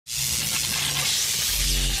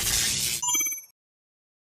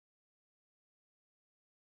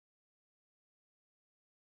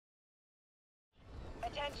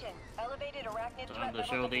Attention. Elevated arachnid Time threat to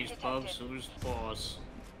show level these detected. pugs who's boss.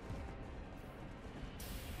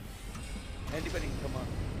 Anybody can come on.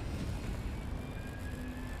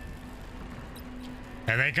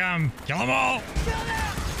 Here they come. Kill them all. Kill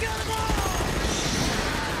them! Kill them all!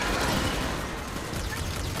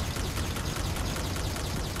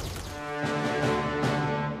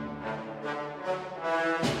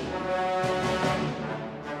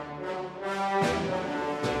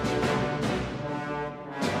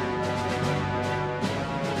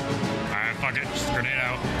 Alright, fuck it. Just grenade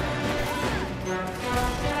out.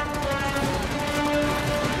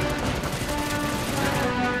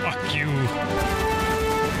 Fuck you.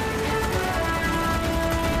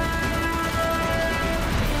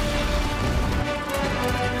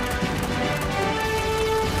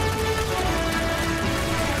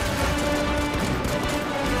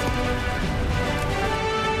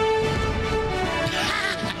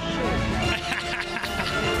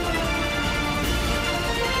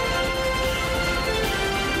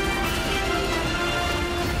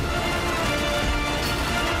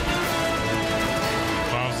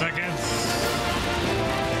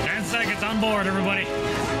 On board, everybody.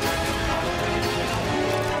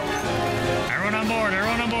 Everyone on board.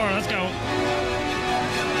 Everyone on board. Let's go.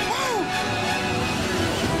 Woo!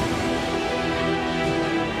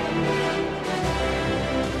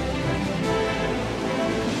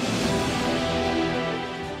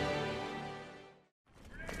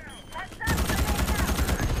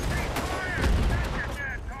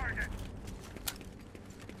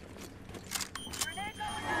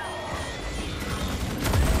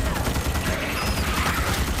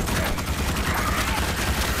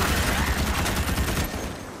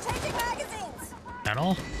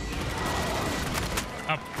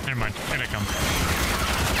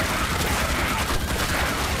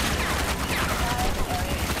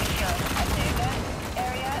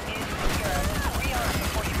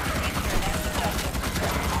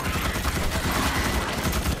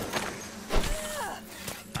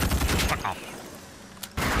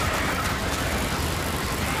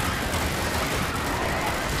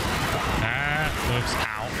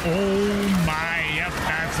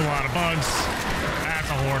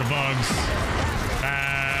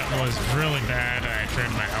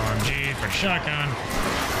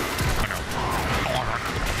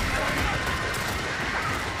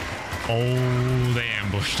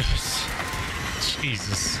 'Cause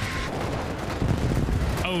Jesus.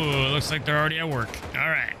 Oh, it looks like they're already at work. All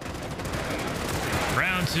right.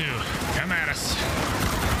 Round two. Come at us.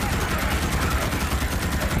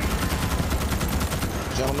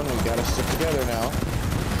 Gentlemen, we gotta stick together now.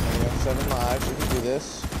 We have 7 lives. We can do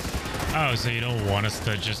this. Oh, so you don't want us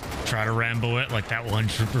to just try to Rambo it like that one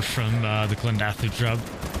trooper from the Clendathu Trub?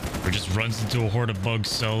 Who just runs into a horde of bugs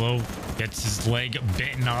solo, gets his leg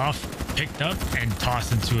bitten off, picked up, and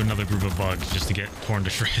tossed into another group of bugs just to get torn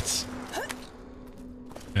to shreds.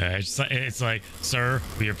 It's like, sir,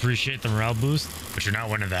 we appreciate the morale boost, but you're not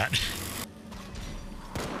winning that.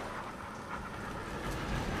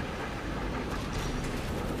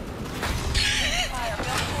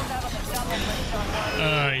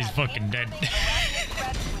 He's fucking dead.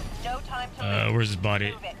 Where's his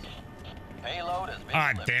body?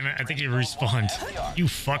 Ah, damn it. I think he respawned. You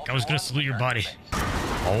fuck. I was gonna salute your body.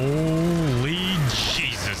 Holy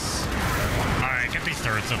Jesus. Alright, get these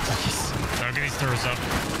turrets up, please. So get these turrets up.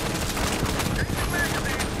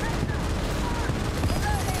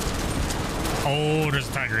 Oh, there's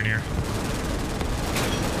a tiger in here.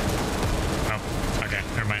 Oh, okay.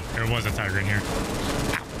 Never mind. There was a tiger in here.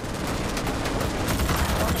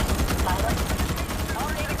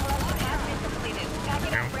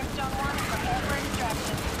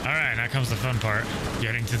 Alright, now comes the fun part.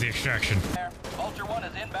 Getting to the extraction.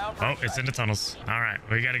 Oh, it's in the tunnels. Alright,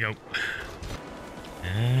 we gotta go.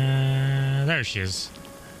 There she is.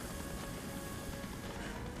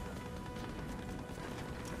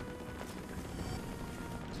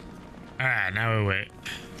 Alright, now we wait.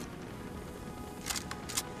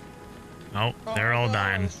 Oh, they're all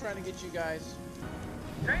dying. I was trying to get you guys.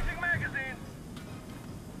 Changing magazine.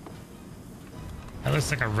 That looks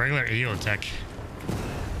like a regular Elotech.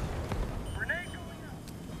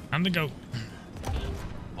 Time to go.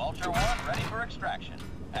 Vulture 1 ready for extraction.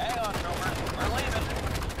 Hang on, troopers. We're leaving.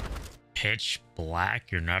 Pitch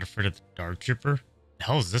black. You're not afraid of the Dark Trooper? The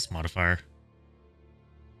hell is this modifier?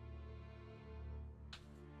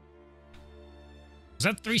 Was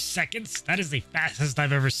that 3 seconds? That is the fastest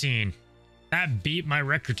I've ever seen. That beat my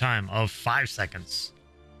record time of 5 seconds.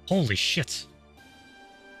 Holy shit.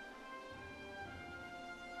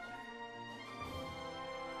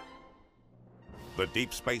 The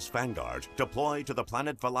Deep Space Vanguard deploy to the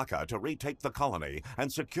planet Valaka to retake the colony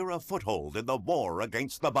and secure a foothold in the war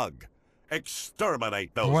against the bug.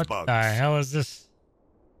 Exterminate those What bugs. the hell is this?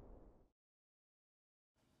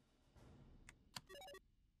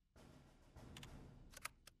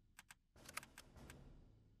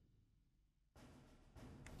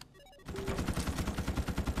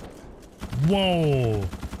 Whoa.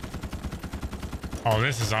 Oh,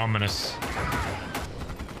 this is ominous.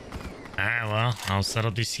 Alright, well, I'll set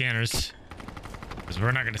up these scanners. Because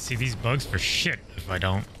we're not going to see these bugs for shit if I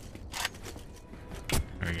don't.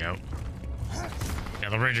 There we go. Yeah,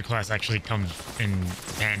 the Ranger class actually comes in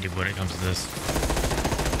handy when it comes to this.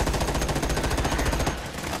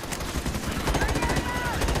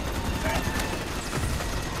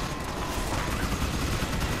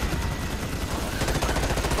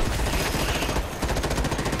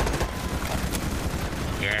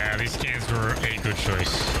 Yeah, these scans were a good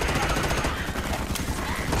choice.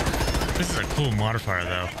 This is a cool modifier,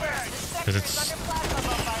 though. Because it's...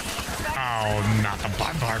 Oh, not the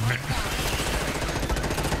bombardment.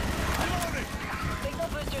 Signal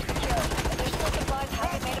booster secured. Additional supplies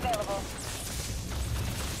have been made available.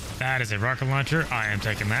 That is a rocket launcher. I am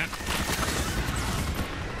taking that.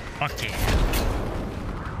 Fuck yeah.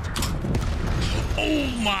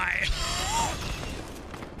 Oh my.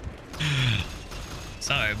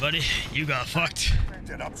 Sorry, buddy. You got fucked.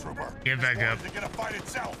 Get up, Trooper. Get back up. It's gonna fight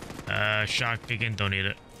itself. Shock beacon. Don't need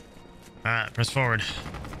it. Alright, press forward.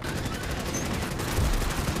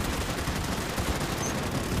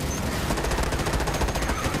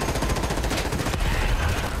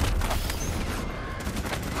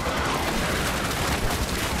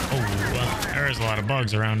 Oh, there's a lot of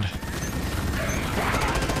bugs around.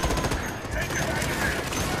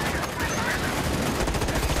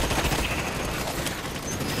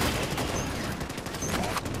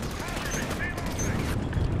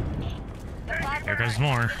 Here comes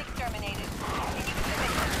more. Exterminated.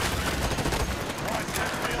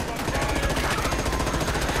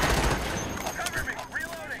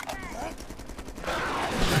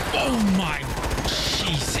 Oh my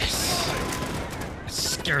Jesus. That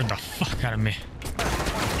scared the fuck out of me.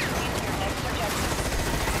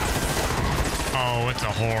 Oh, it's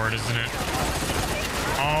a horde, isn't it?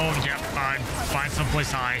 Oh, yeah, find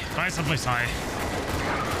someplace high. Find someplace high.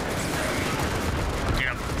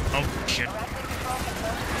 Get up. Oh, shit.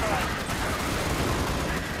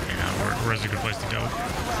 Yeah, where's a good place to go?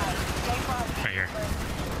 Right here.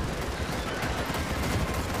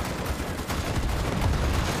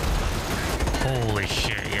 Holy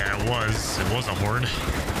shit, yeah, it was a horde.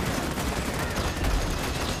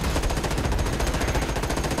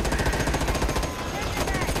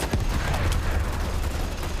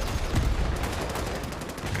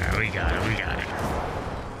 Yeah, we got it.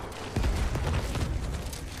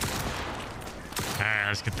 Alright,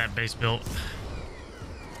 let's get that base built.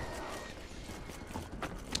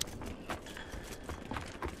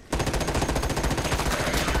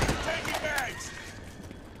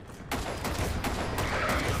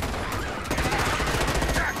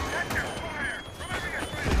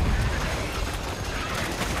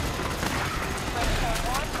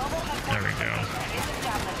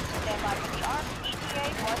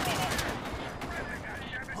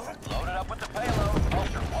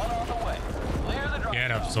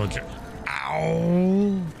 Soldier.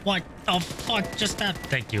 Ow! What the fuck just that?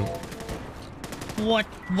 Thank you. What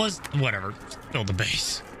was... Whatever. Build the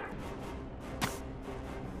base.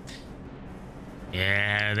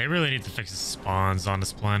 Yeah, they really need to fix the spawns on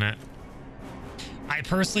this planet. I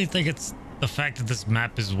personally think it's the fact that this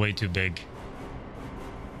map is way too big.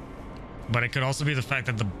 But it could also be the fact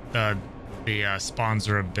that the spawns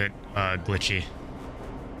are a bit glitchy.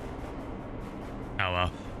 Oh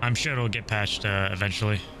well. I'm sure it'll get patched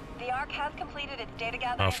eventually. The Ark has completed its data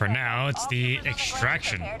gathering. Well, for now, it's the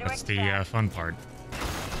extraction. That's the fun part.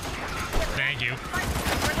 Thank you. All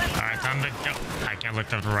right, time to go. I can't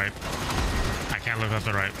look left or right. I can't look left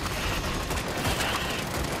or right.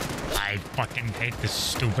 I fucking hate this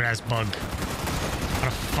stupid ass bug. How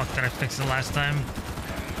the fuck did I fix it last time?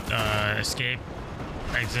 Escape.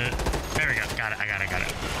 Exit. There we go. Got it. I got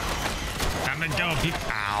it. Time to go, people.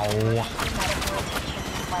 Ow.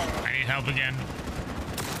 I need help again.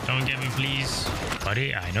 Don't get me, please.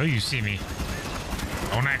 Buddy, I know you see me.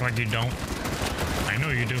 Don't act like you don't. I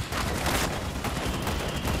know you do.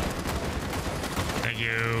 Thank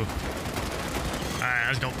you. Alright,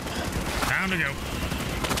 let's go. Time to go.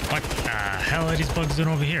 What the hell are these bugs doing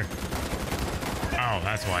over here? Oh,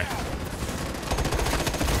 that's why.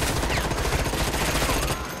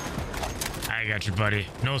 I got you, buddy.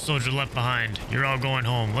 No soldier left behind. You're all going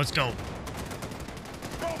home. Let's go.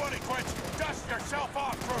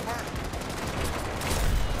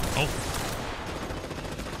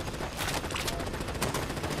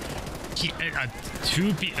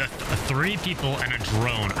 three people and a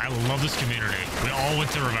drone. I love this community. We all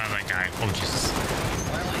went to revive that guy. Oh, Jesus.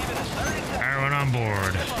 We're leaving in 30 seconds. Everyone on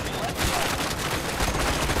board.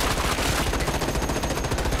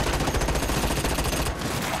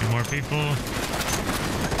 Two more people.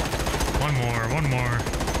 One more.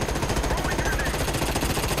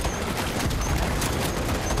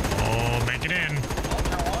 Oh, make it in.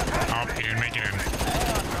 Oh, he didn't make it in.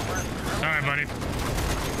 Sorry, buddy.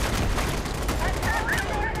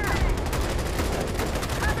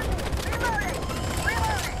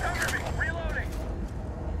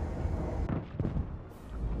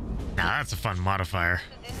 Now that's a fun modifier.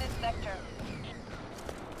 In this sector.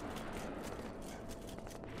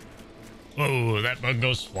 Whoa, that bug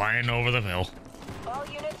goes flying over the hill. All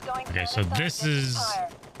units going Okay, to so the this side is, fire.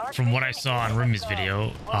 Arc from what I mission saw on is Rumi's control.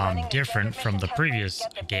 video, We're running different extended from the mission previous templates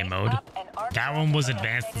to get the game base mode. up and arc That one was traffic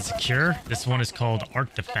advanced and activated secure. location This one is called activated.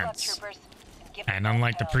 Arc Good luck, Defense. troopers. Give it And back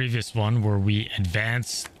unlike the hell. previous one where we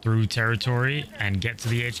advance through territory and get to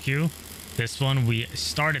the HQ, this one we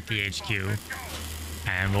start at the HQ.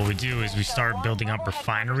 And what we do is we start building up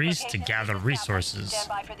refineries to gather resources. Stand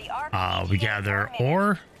by for the arc. We gather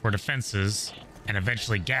ore for defenses and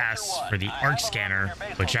eventually gas for the arc scanner,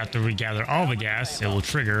 which after we gather all the gas, it will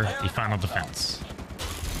trigger the final defense.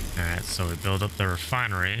 Alright, so we build up the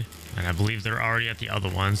refinery, and I believe they're already at the other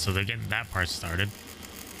one, so they're getting that part started.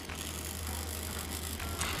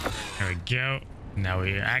 There we go. Now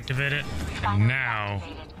we activate it, and now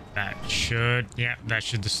that should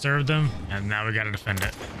disturb them, and now we gotta defend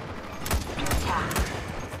it.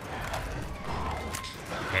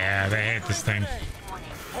 Yeah, they hate this thing.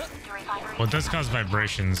 Well, it does cause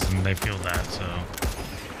vibrations, and they feel that, so...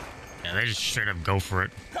 Yeah, they just straight up go for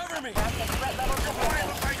it. Threat level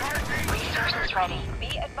significant. Resources ready.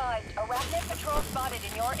 Be advised, arachnid patrol spotted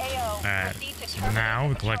in your AO. Alright, Proceed to so terminate now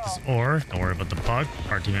we collect this ore. Don't worry about the bug.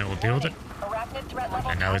 Our teammate will deal with it. Arachnid threat level.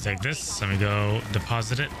 And now we take this, and we go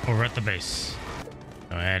deposit it over at the base.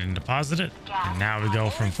 Go ahead and deposit it. And now we go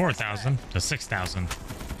from 4,000 to 6,000.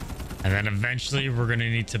 And then eventually we're going to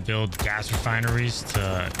need to build gas refineries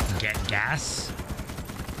to get gas,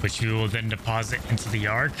 which we will then deposit into the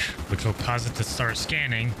arc, which will cause it to start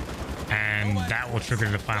scanning, and that will trigger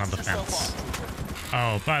the final defense.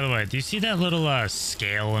 Oh, by the way, do you see that little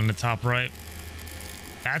scale in the top right?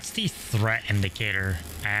 That's the threat indicator,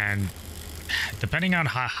 and depending on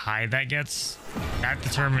how high that gets, that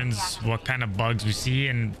determines what kind of bugs we see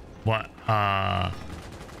and what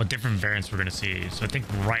different variants we're gonna see. So I think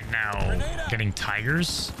right now, getting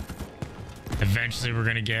tigers. Eventually, we're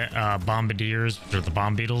gonna get bombardiers, which are the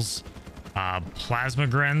bomb beetles, plasma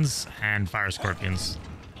grens, and fire scorpions.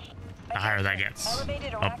 The higher that gets.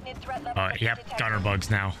 Elevated arachnid threat level. Yep, gunner bugs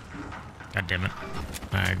now. God damn it.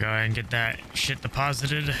 All right, go ahead and get that shit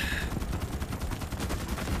deposited.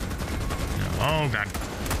 Oh god,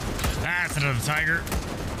 that's another tiger.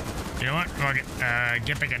 You know what? Fuck it.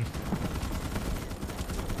 Get back in.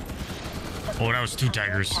 Oh, that was two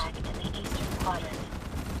tigers.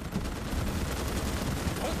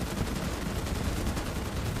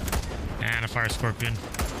 And a fire scorpion.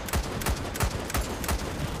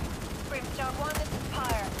 Brimstone 1, this is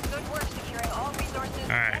Pyre. Good work securing all resources.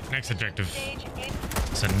 Alright, next objective. Stage in.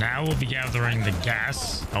 So now we'll be gathering the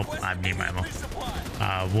gas. Oh, I need my ammo.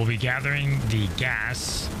 We'll be gathering the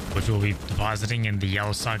gas, which we'll be depositing in the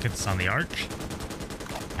yellow sockets on the arc.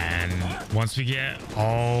 And once we get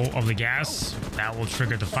all of the gas, that will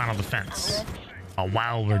trigger the final defense.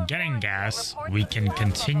 While we're getting gas, we can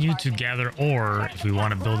continue to gather ore if we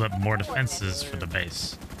want to build up more defenses for the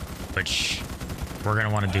base, which we're going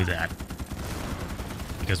to want to do that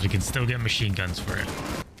because we can still get machine guns for it.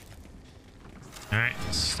 All right,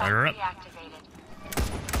 start her up.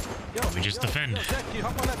 We just defend.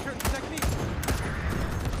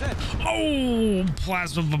 Oh,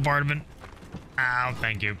 plasma bombardment. Ow,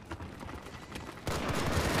 thank you.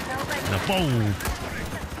 Whoa.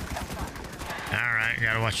 Alright,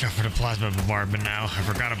 gotta watch out for the plasma bombardment now. I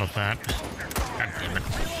forgot about that. God damn it.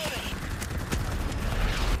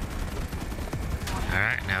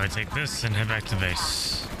 Alright, now we take this and head back to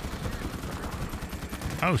base.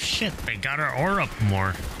 Oh shit, they got our ore up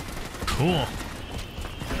more. Cool.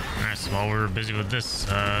 Alright, so while we were busy with this,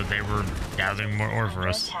 they were gathering more ore for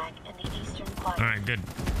us. Alright, good.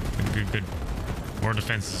 Good. More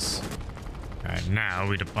defenses. Alright, now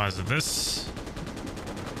we deposit this.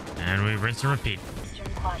 And we rinse and repeat.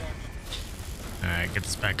 Alright, get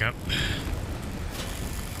this back up.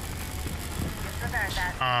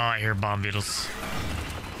 Oh, I hear bomb beetles.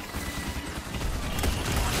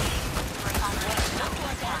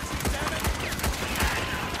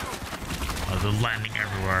 Oh, they're landing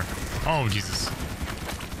everywhere. Oh, Jesus.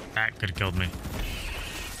 That could have killed me.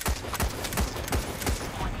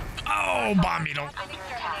 Oh, bomb needle.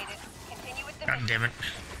 God damn it.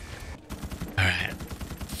 Alright.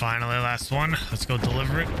 Finally, last one. Let's go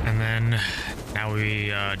deliver it. And then now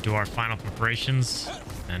we do our final preparations.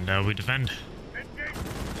 And we defend.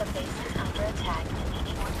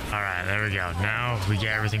 Alright, there we go. Now we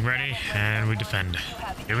get everything ready and we defend.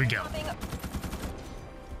 Here we go.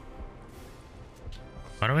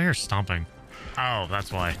 Why do I hear stomping? Oh,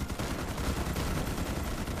 that's why.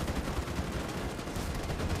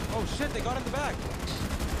 Oh shit, they got in the back.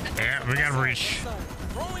 Yeah, we gotta reach.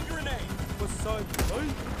 Throwing grenade. What's side?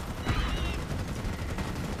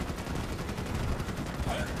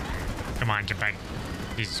 Come on, get back.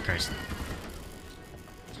 Jesus Christ.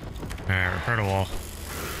 Alright, repair the wall.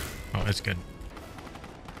 Oh, that's good.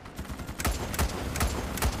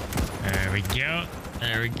 There we go.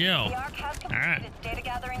 There we go. Alright.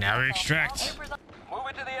 Now we extract. Move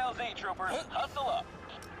it to the LZ, troopers. Hustle up.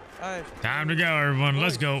 Alright. Time to go, everyone.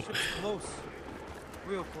 Let's go. Close.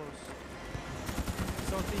 Real close.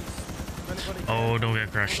 Southeast. If anybody Oh, can, don't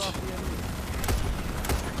get crushed. hold off the enemy.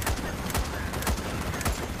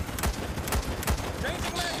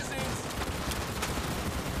 Changing magazines.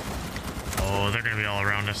 Oh, they're gonna be all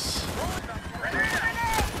around us.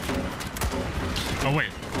 Oh,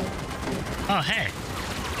 wait. Oh, hey.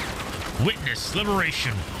 Witness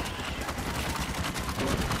liberation.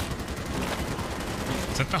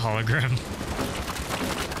 Is that the hologram?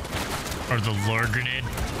 Or the lure grenade?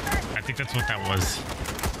 I think that's what that was.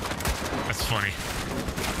 That's funny.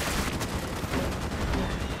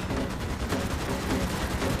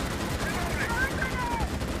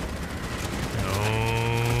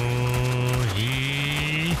 Oh,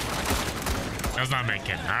 he does not make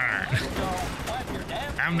it. Alright.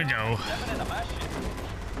 Time to go.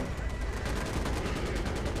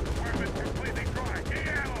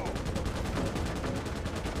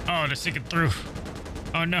 Oh, they're sinking through.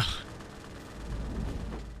 Oh no.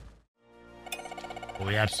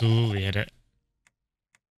 We absolutely hit it.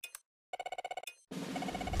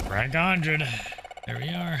 Rank 100. There we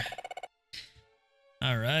are.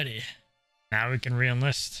 Alrighty. Now we can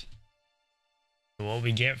re-enlist. So what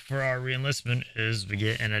we get for our re-enlistment is we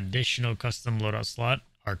get an additional custom loadout slot,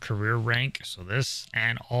 our career rank. So this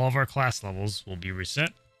and all of our class levels will be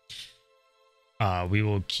reset. We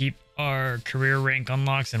will keep our career rank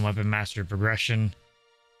unlocks and weapon mastery progression.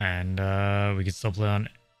 And we can still play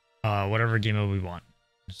on whatever game mode we want.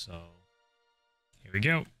 So here we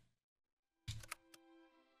go.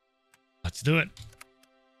 Let's do it.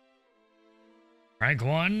 Rank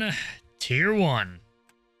 1, Tier 1.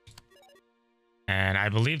 And I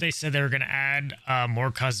believe they said they were going to add more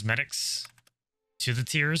cosmetics to the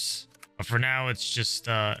tiers. But for now, it's just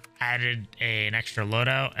added an extra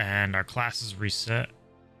loadout and our class is reset.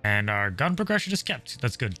 And our gun progression is kept.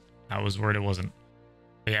 That's good. I was worried it wasn't.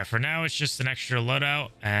 But yeah, for now, it's just an extra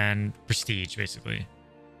loadout and prestige, basically.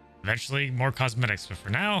 Eventually, more cosmetics. But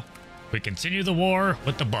for now, we continue the war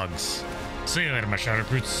with the bugs. See you later, my shadow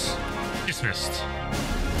recruits. Dismissed.